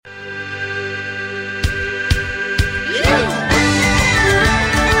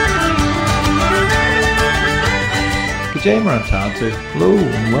Jay Marantadze. Hello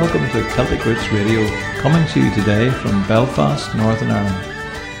and welcome to Celtic Roots Radio, coming to you today from Belfast, Northern Ireland.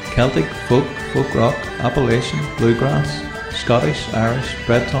 Celtic, folk, folk rock, Appalachian, bluegrass, Scottish, Irish,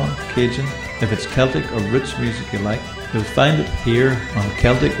 Breton, Cajun. If it's Celtic or roots music you like, you'll find it here on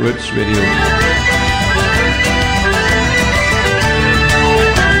Celtic Roots Radio.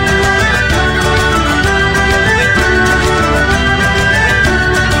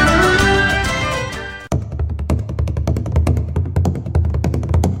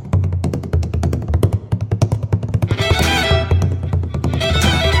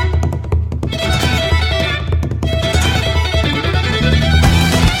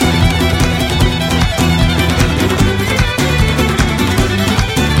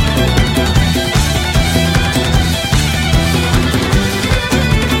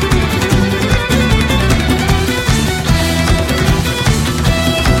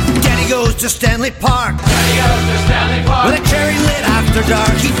 To Stanley Park, with a cherry lit after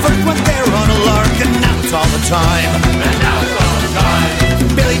dark. He first went there on a lark, and now it's all the time.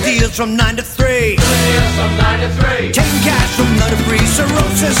 Billy deals from 9 to 3. Taking cash from none to free.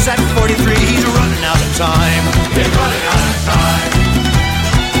 Cirrhosis at 43. He's running out of time.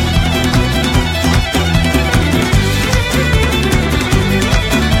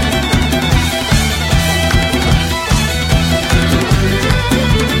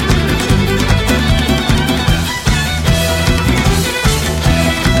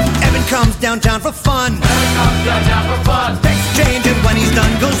 Downtown for fun. Takes change and when he's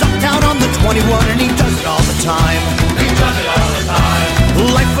done goes uptown on the 21 and he does it all the time.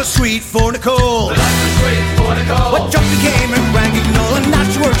 Life was sweet for Nicole. But Joe became a Rangignol and now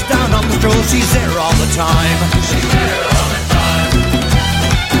she works down on the stroll. She's there all the time.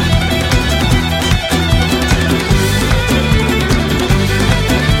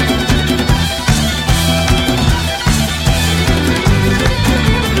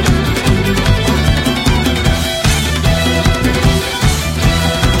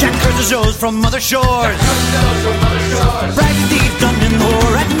 Shows from other shores. Bragging deeds done in the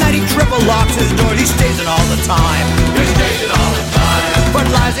war. At night he triple locks his door. He stays it all the time. But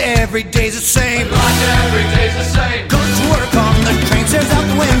lies every day's the same. Goes to work on the train, stares out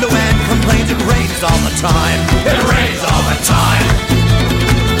the window and complains it rains all the time. It rains all the time.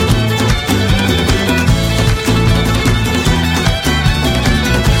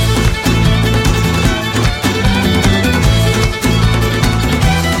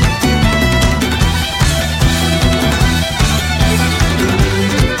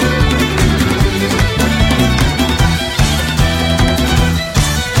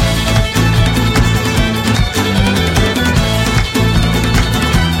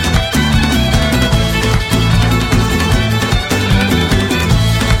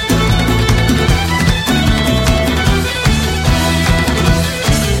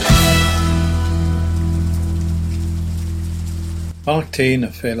 Alchteen na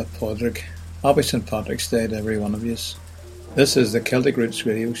Féile Pádraig. Happy St. Patrick's Day to every one of yous. This is the Celtic Roots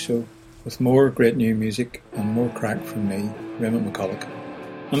Radio Show with more great new music and more crack from me, Raymond McCulloch.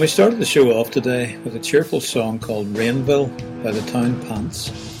 And we started the show off today with a cheerful song called Rainville by the Town Pants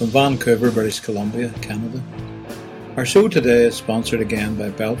from Vancouver, British Columbia, Canada. Our show today is sponsored again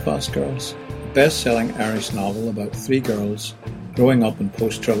by Belfast Girls, a best-selling Irish novel about 3 girls growing up in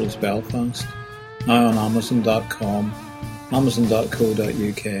post-Troubles Belfast, now on Amazon.com,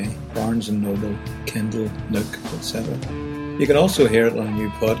 Amazon.co.uk, Barnes & Noble, Kindle, Nook, etc. You can also hear it on a new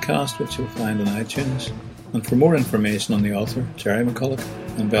podcast which you'll find on iTunes. And for more information on the author, Jerry McCulloch,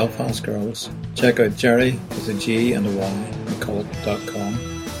 and Belfast Girls, check out Jerry with a G and a Y, McCulloch.com,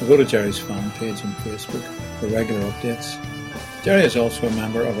 or go to Jerry's fan page on Facebook for regular updates. Jerry is also a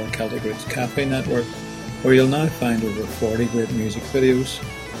member of our Celtic Roots Cafe network, where you'll now find over 40 great music videos,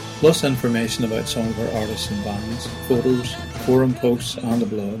 plus information about some of our artists and bands, photos, forum posts and a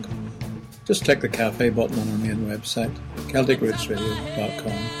blog. Just click the cafe button on our main website,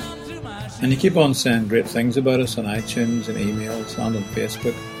 CelticRootsRadio.com. And you keep on saying great things about us on iTunes and emails and on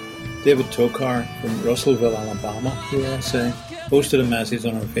Facebook. David Tokar from Russellville, Alabama, USA, posted a message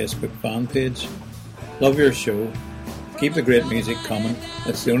on our Facebook fan page. Love your show. Keep the great music coming.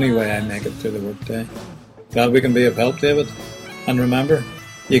 It's the only way I make it through the workday. Glad we can be of help, David. And remember,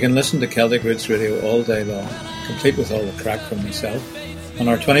 you can listen to Celtic Roots Radio all day long, complete with all the crack from myself, on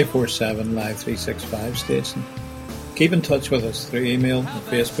our 24/7 Live 365 station. Keep in touch with us through email and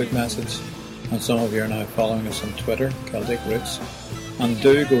Facebook message, and some of you are now following us on Twitter, Celtic Roots. And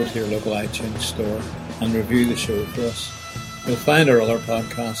do go to your local iTunes store and review the show for us. You'll find our other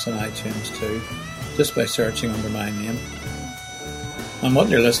podcasts on iTunes too, just by searching under my name. And what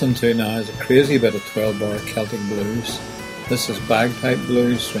you're listening to now is a crazy bit of 12-bar Celtic blues This is Bagpipe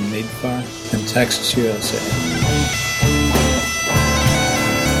Blues from Needfire in Texas, USA.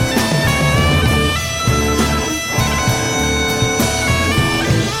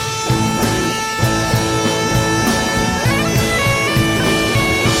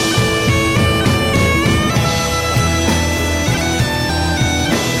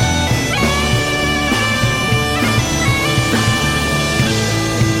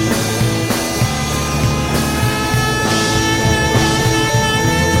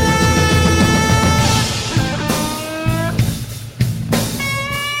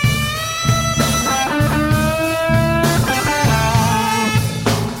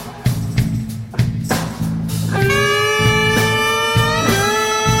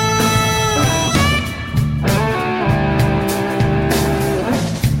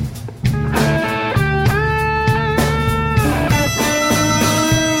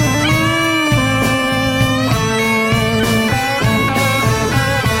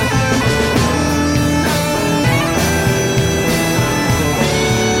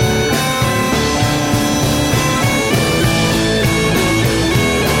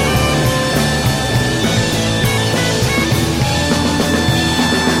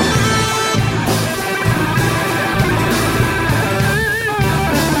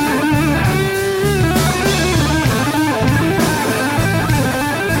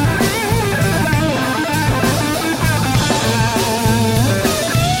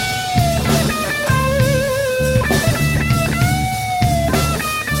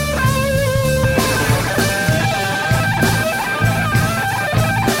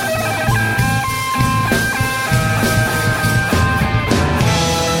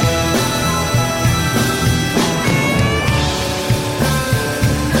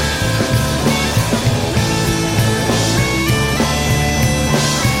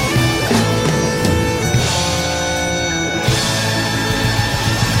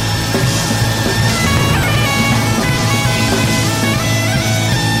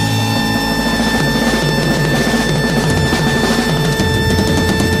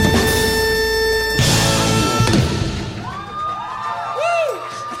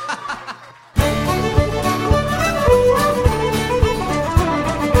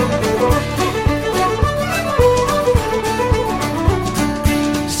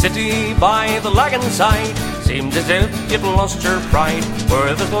 City by the lagging side, seems as if you've lost your pride.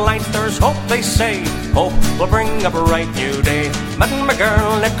 Where there's light, there's hope, they say. Hope will bring a bright new day. Met my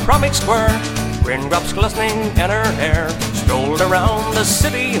girl at Cromick Square, raindrops glistening in her hair. Strolled around the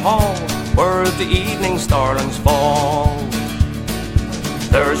city hall, where the evening starlings fall.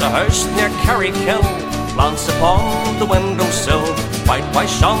 There's a house near Carrickhill, glance upon the windowsill.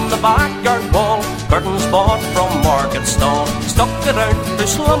 Whitewash on the backyard wall, curtains bought from market stall. Stuck it out through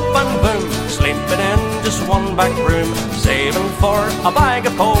slump and boom, sleeping in just one back room. Saving for a bag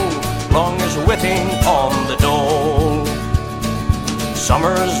of coal, long as waiting on the dole.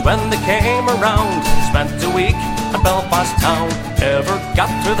 Summers when they came around, spent a week at Belfast town. Ever got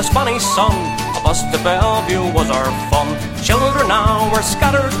through the Spanish sun, a bus to Bellevue was our fun. Children now are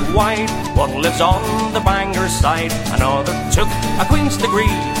scattered wide, one lives on the Bangor side. Another took a Queen's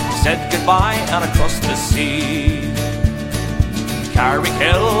degree, said goodbye and across the sea.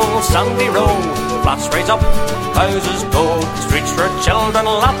 Carrickhill, Sandy Row, flats raise up, houses go. Streets where children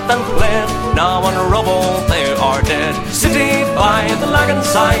laughed and played, now on rubble they are dead. City by the lagging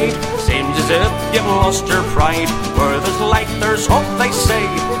side, seems as if you've lost your pride. Where there's light, there's hope, they say.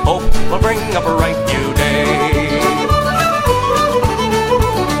 Hope will bring a bright new day.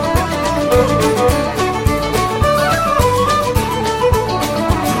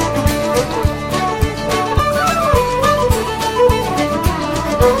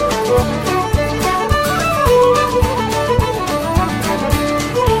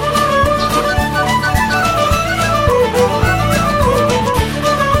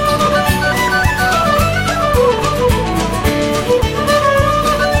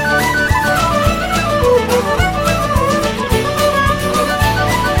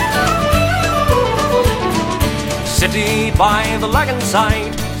 City by the lagging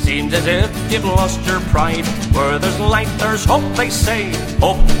side, seems as if you've lost your pride. Where there's light, there's hope, they say.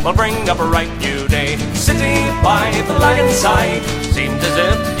 Hope will bring a bright new day. City by the lagging side, seems as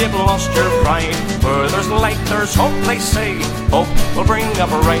if you've lost your pride. Where there's light, there's hope, they say. Hope will bring a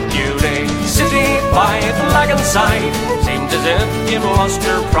bright new day. City by the lagging side, seems as if you've lost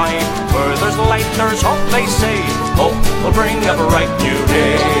your pride. Where there's light, there's hope, they say. Hope will bring a bright new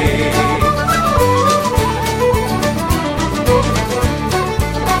day.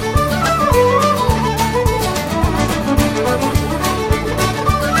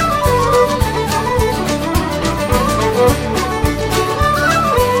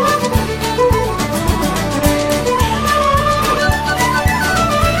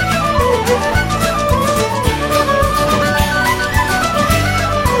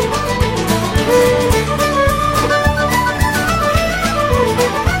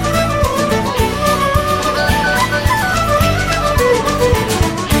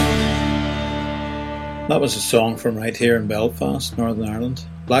 That was a song from right here in Belfast, Northern Ireland,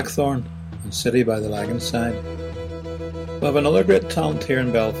 Blackthorn and City by the Lagan Side. We have another great talent here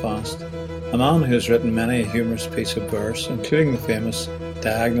in Belfast, a man who has written many a humorous piece of verse, including the famous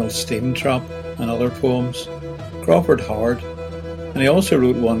Diagonal Steam Trap and other poems, Crawford Howard, and he also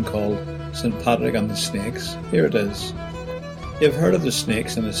wrote one called St. Patrick and the Snakes. Here it is. You've heard of the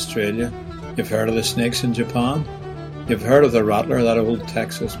snakes in Australia, you've heard of the snakes in Japan, you've heard of the rattler, that old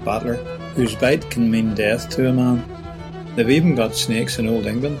Texas battler, whose bite can mean death to a man. They've even got snakes in Old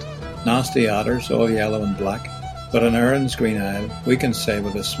England, nasty adders, all yellow and black. But in Erin's Green Isle, we can say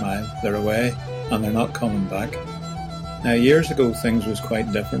with a smile, they're away, and they're not coming back. Now, years ago things was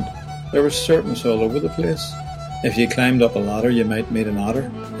quite different. There was serpents all over the place. If you climbed up a ladder, you might meet an adder,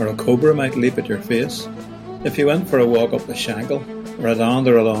 or a cobra might leap at your face. If you went for a walk up the Shankill, or a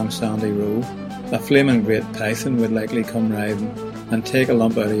dander along Sandy Row, a flaming great python would likely come riding and take a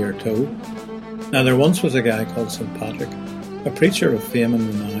lump out of your toe. Now, there once was a guy called St. Patrick, a preacher of fame and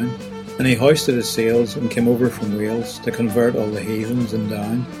renown, and he hoisted his sails and came over from Wales to convert all the heathens in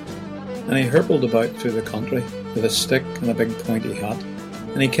Down. And he hirpled about through the country with a stick and a big pointy hat,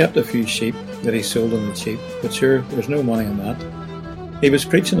 and he kept a few sheep that he sold on the cheap, but sure, there was no money in that. He was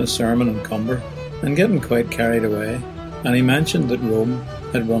preaching a sermon in Cumber, and getting quite carried away, and he mentioned that Rome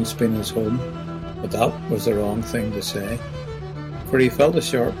had once been his home, but that was the wrong thing to say, for he felt a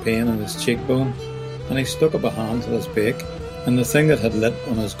sharp pain in his cheekbone, and he stuck up a hand to his bake, and the thing that had lit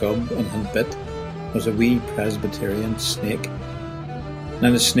on his gob and had bit was a wee Presbyterian snake.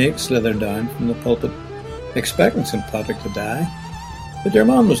 Now the snake slithered down from the pulpit, expecting St. Patrick to die, but your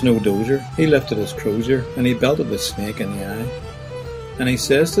man was no dozer. He lifted his crozier, and he belted the snake in the eye. And he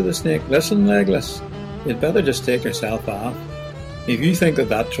says to the snake, "Listen, Legless, you'd better just take yourself off. If you think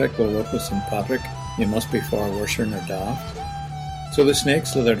that trick will work with St. Patrick, you must be far worser nor daft." So the snake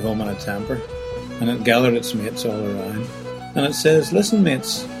slithered home in a temper, and it gathered its mates all around, and it says, "Listen,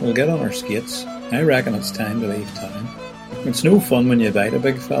 mates, we'll get on our skates. I reckon it's time to leave town. It's no fun when you bite a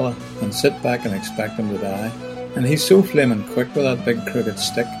big fella and sit back and expect him to die, and he's so flaming quick with that big crooked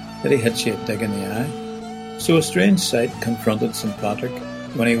stick that he hits you a dig in the eye." So a strange sight confronted St. Patrick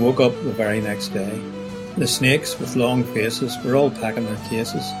when he woke up the very next day. The snakes with long faces were all packing their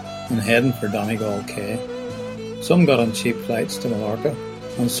cases and heading for Donegal Quay. Some got on cheap flights to Mallorca,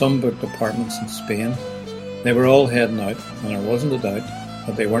 and some booked apartments in Spain. They were all heading out, and there wasn't a doubt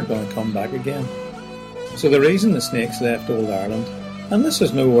that they weren't going to come back again. So the reason the snakes left old Ireland, and this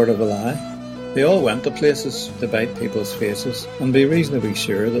is no word of a lie, they all went to places to bite people's faces and be reasonably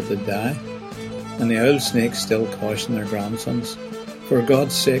sure that they'd die. And the old snakes still caution their grandsons, "For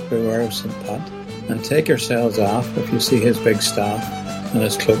God's sake beware of St. Pat, and take yourselves off if you see his big staff and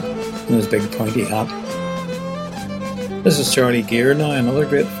his cloak and his big pointy hat." This is Charlie Gear now, another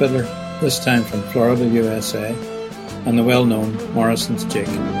great fiddler, this time from Florida, USA, and the well-known Morrison's Jig.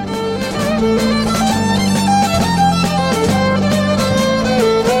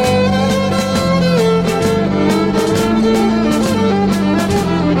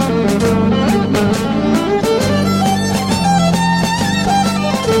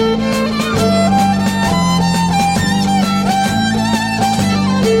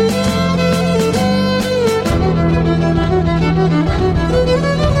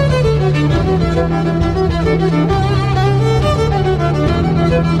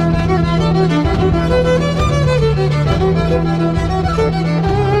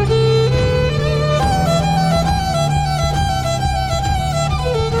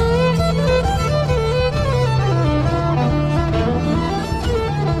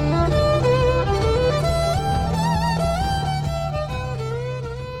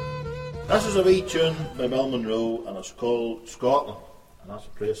 This is a wee tune by Mel Monroe, and it's called Scotland, and that's a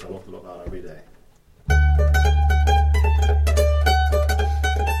place I want to look at every day.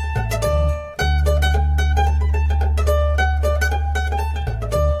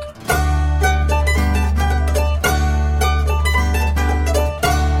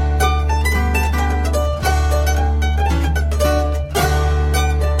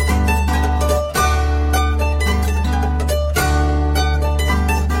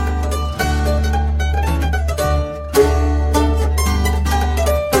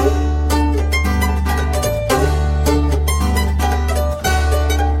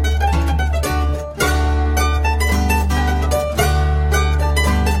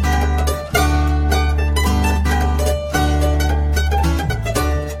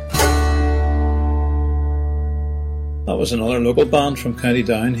 Was another local band from County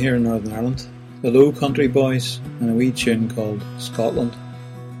Down here in Northern Ireland, the Low Country Boys, and a wee tune called Scotland.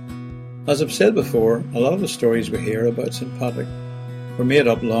 As I've said before, a lot of the stories we hear about St. Patrick were made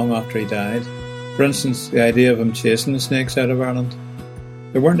up long after he died, For instance, the idea of him chasing the snakes out of Ireland.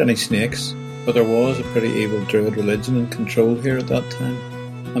 There weren't any snakes, but there was a pretty evil Druid religion in control here at that time,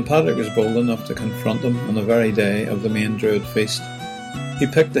 and Patrick was bold enough to confront them on the very day of the main Druid feast. He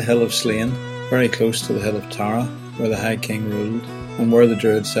picked the hill of Slane, very close to the hill of Tara, where the High King ruled, and where the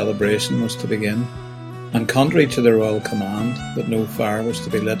Druid celebration was to begin. And contrary to the royal command that no fire was to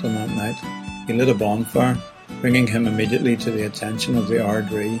be lit on that night, he lit a bonfire, bringing him immediately to the attention of the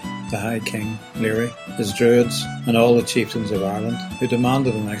Ard Righ, the High King, Leary, his Druids, and all the chieftains of Ireland, who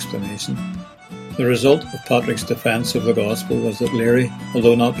demanded an explanation. The result of Patrick's defence of the gospel was that Leary,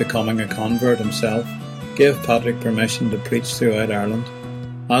 although not becoming a convert himself, gave Patrick permission to preach throughout Ireland.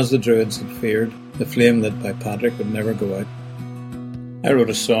 As the Druids had feared, the flame lit by Patrick would never go out. I wrote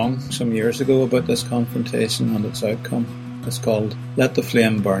a song some years ago about this confrontation and its outcome. It's called Let the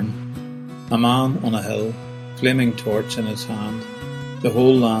Flame Burn. A man on a hill, flaming torch in his hand, the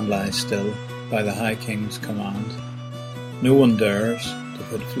whole land lies still by the High King's command. No one dares to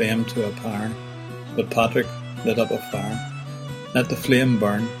put flame to a pyre, but Patrick lit up a fire. Let the flame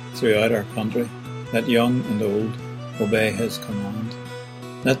burn throughout our country, let young and old obey his command.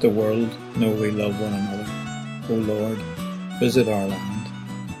 Let the world know we love one another. O Lord, visit our land.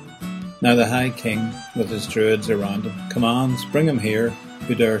 Now the High King, with his Druids around him, commands, bring him here,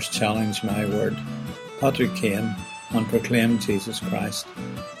 who dares challenge my word. Patrick came and proclaimed Jesus Christ,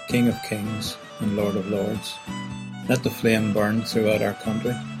 King of kings and Lord of lords. Let the flame burn throughout our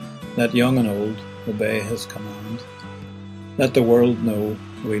country. Let young and old obey his command. Let the world know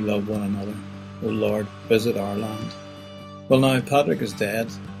we love one another. O Lord, visit our land. Well now, Patrick is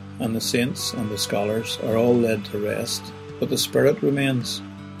dead, and the saints and the scholars are all led to rest, but the spirit remains.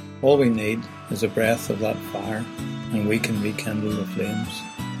 All we need is a breath of that fire, and we can rekindle the flames.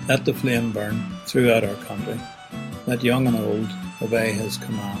 Let the flame burn throughout our country. Let young and old obey his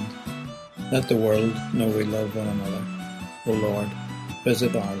command. Let the world know we love one another. O Lord,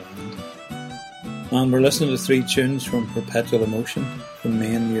 visit our land. And we're listening to 3 tunes from Perpetual Emotion from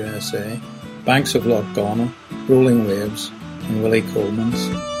Maine, USA, Banks of Loch Ghana, Rolling Waves, and Willie Coleman's.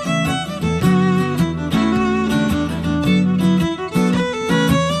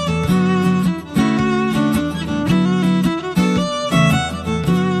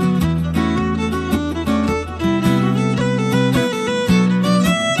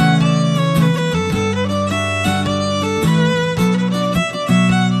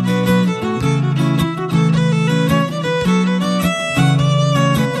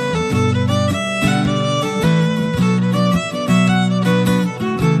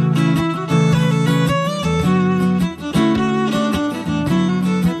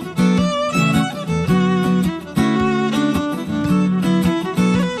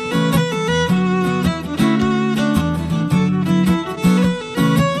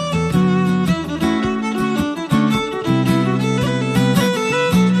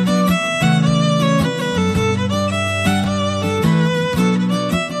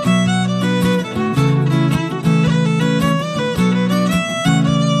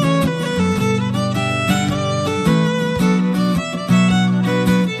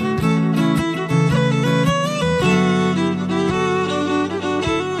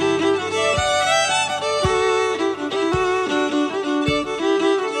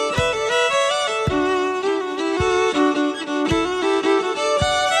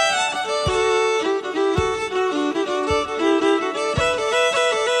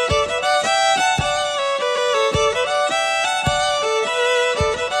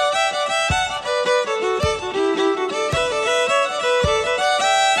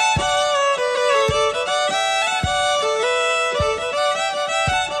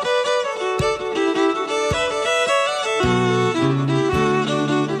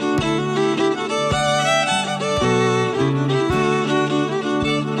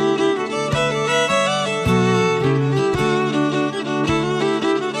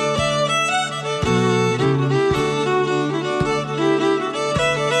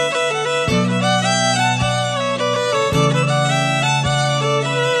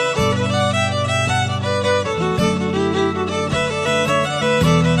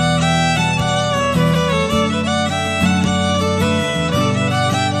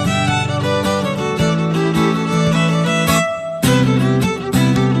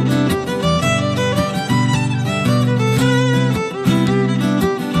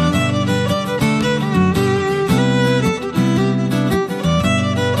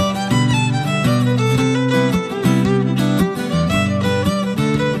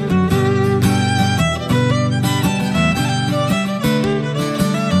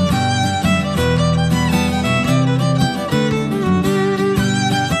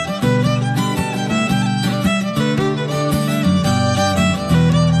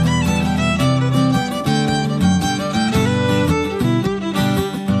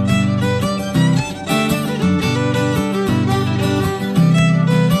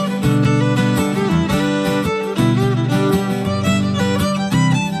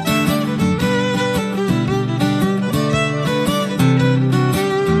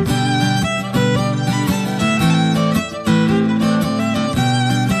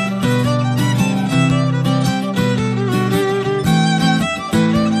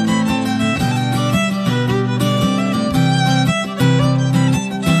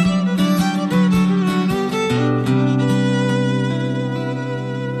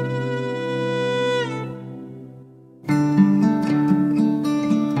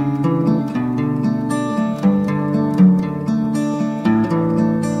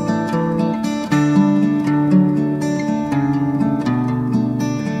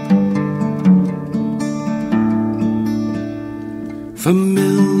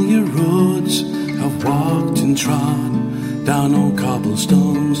 Familiar roads I've walked and trod, down on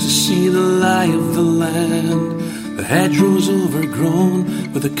cobblestones to see the lie of the land. The hedgerows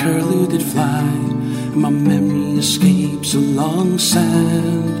overgrown with a curlew did fly, and my memory escapes along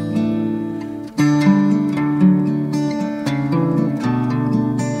sand.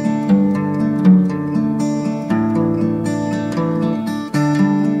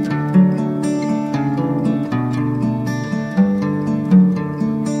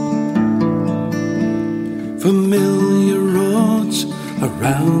 Familiar roads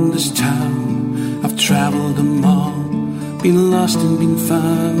around this town, I've travelled them all, been lost and been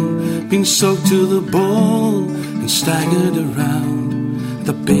found, been soaked to the bone and staggered around at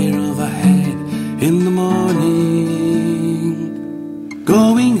the bare of a head in the morning.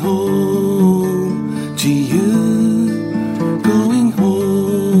 Going home to you, going home.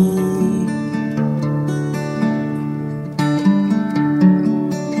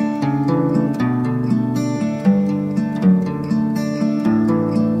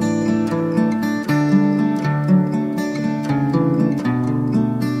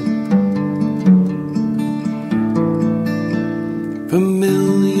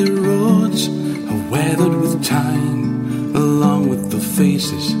 Familiar roads are weathered with time, along with the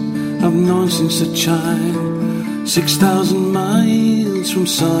faces I've known since a child. 6,000 miles from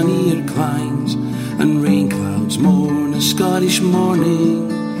sunnier climes, and rain clouds mourn a Scottish morning.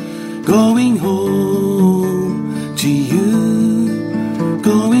 Going home to you,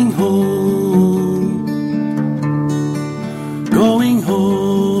 going home, going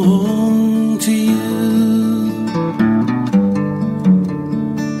home to you.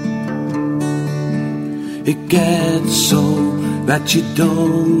 It gets so that you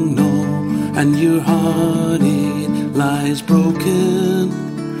don't know, and your heart it lies broken.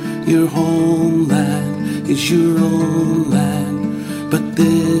 Your homeland is your own land, but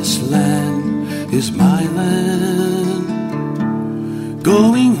this land is my land.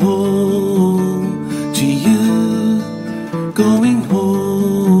 Going home to you, going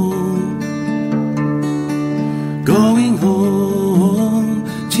home, going home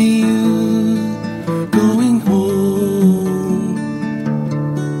to you. Going home.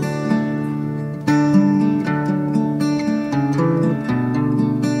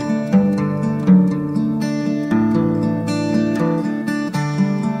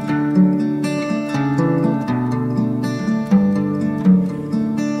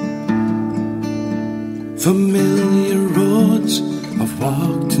 Familiar roads I've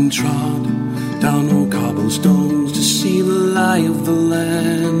walked and trod, down on cobblestones to see the lie of the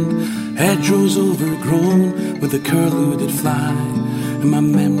land. Hedgerows overgrown with a curlew did fly, and my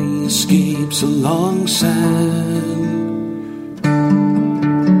memory escapes along sand.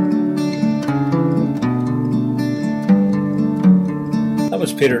 That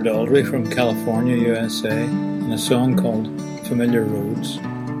was Peter Daldry from California, USA, and a song called Familiar Roads.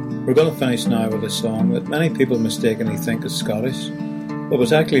 We're going to finish now with a song that many people mistakenly think is Scottish, but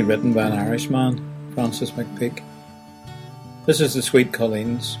was actually written by an Irishman, Francis McPeak. This is the Sweet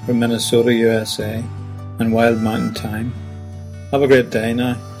Colleens from Minnesota, USA, and Wild Mountain Time. Have a great day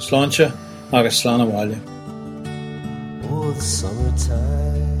now. Sláinte agus slán abhaile. Oh, the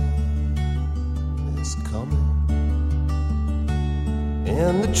summertime is coming,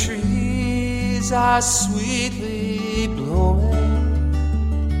 and the trees are sweetly blooming,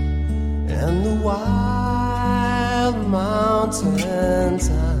 and the wild mountain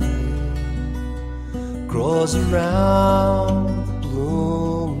thyme grows around the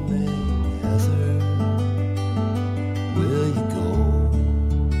blooming heather. Will you go?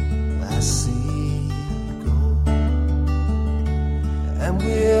 I see you go, and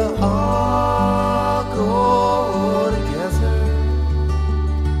we'll all go together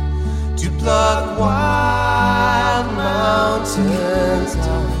to pluck wild mountain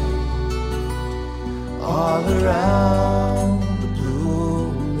thyme all around the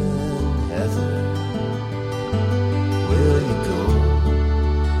blooming heather. Will you go?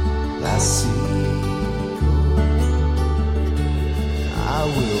 I see you go. I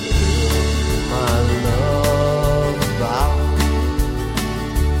will build my love about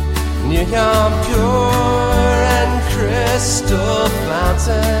near yon pure and crystal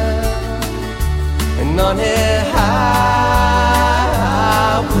fountain, and on it high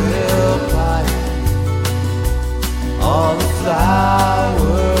I will plant all the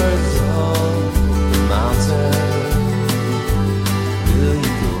flowers of the mountain. Will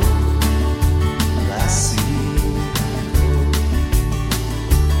you go? I see you go.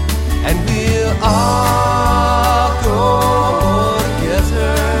 And we'll all go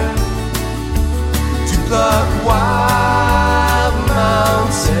together to pluck wild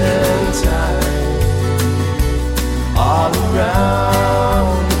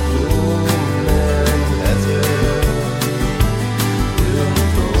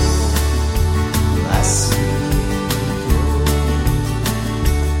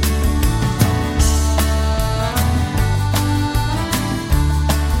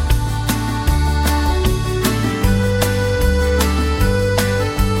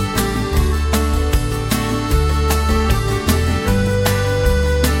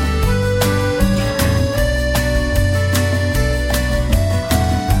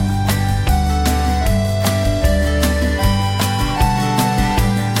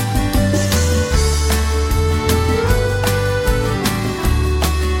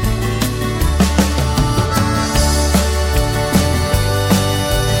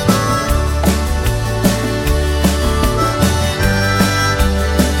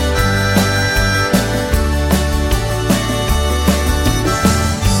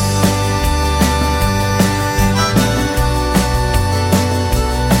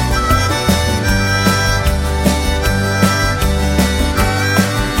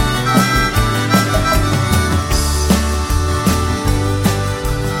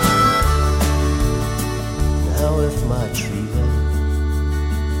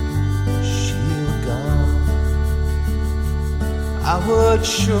would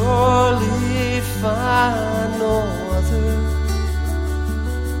surely find no other,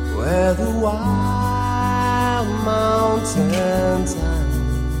 where the wild mountain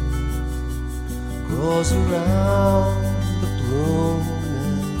thyme grows around the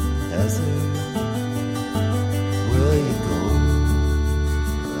blooming heather. Will you go,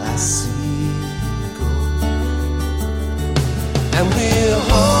 lassie, go? And we'll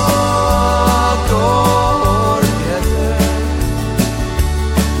all go together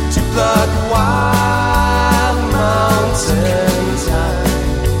to that wild mountain thyme,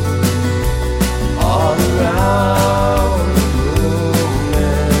 all around the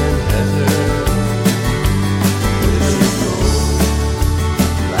blooming heather. Will you go,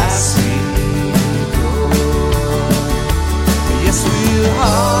 lassie, go? Yes, we'll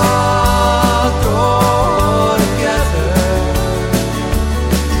all go together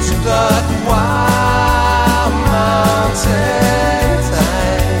to that wild mountain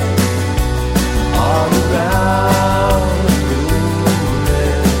thyme, all around the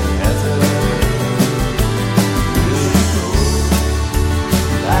blooming heather. Will you go,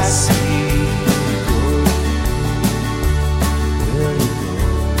 lassie, go? Will you go,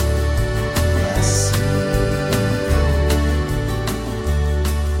 lassie, go?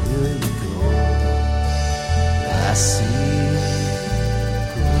 Will you go, lassie,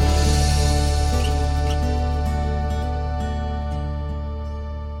 go?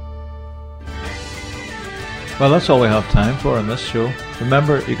 Well, that's all we have time for on this show.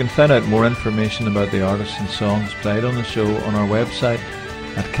 Remember, you can find out more information about the artists and songs played on the show on our website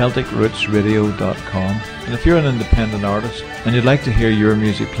at CelticRootsRadio.com. And if you're an independent artist and you'd like to hear your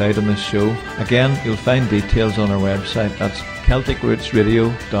music played on this show, again, you'll find details on our website. That's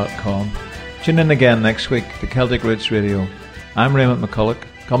CelticRootsRadio.com. Tune in again next week to Celtic Roots Radio. I'm Raymond McCulloch,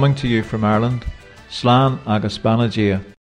 coming to you from Ireland. Slán agus Banagia.